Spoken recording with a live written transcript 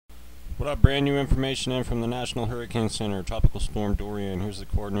What up? Brand new information in from the National Hurricane Center. Tropical storm Dorian. Here's the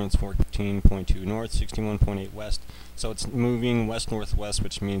coordinates: 14.2 north, 61.8 west. So it's moving west-northwest,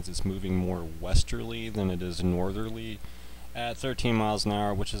 which means it's moving more westerly than it is northerly at 13 miles an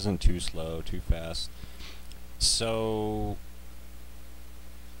hour, which isn't too slow, too fast. So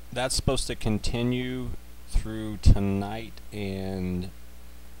that's supposed to continue through tonight, and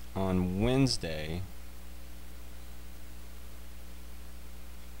on Wednesday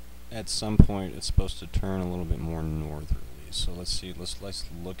at some point it's supposed to turn a little bit more northerly. So let's see, let's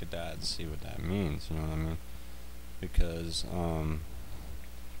look at that and see what that means, you know what I mean? Because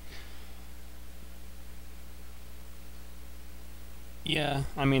yeah,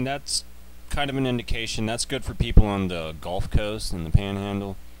 I mean, that's kind of an indication. That's good for people on the Gulf Coast and the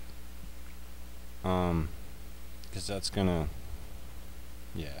Panhandle, because that's gonna,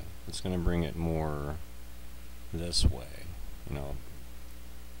 yeah, it's gonna bring it more this way, you know,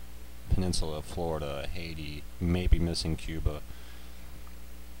 Peninsula of Florida, Haiti, maybe missing Cuba.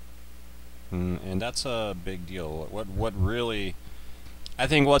 And that's a big deal. What really, I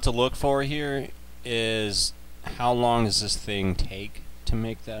think what to look for here is how long does this thing take to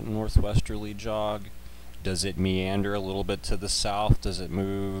make that northwesterly jog? Does it meander a little bit to the south? Does it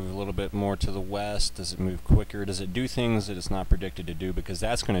move a little bit more to the west? Does it move quicker? Does it do things that it's not predicted to do? Because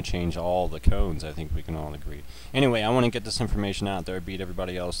that's going to change all the cones, I think we can all agree. Anyway, I want to get this information out there, beat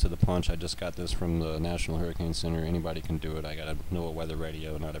everybody else to the punch. I just got this from the National Hurricane Center. Anybody can do it. I got a NOAA weather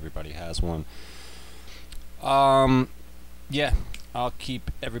radio. Not everybody has one. Yeah, I'll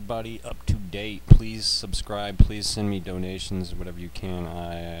keep everybody up to date. Please subscribe. Please send me donations, whatever you can.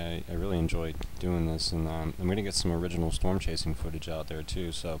 I really enjoy doing this, and I'm going to get some original storm chasing footage out there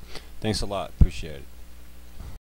too. So thanks a lot. Appreciate it.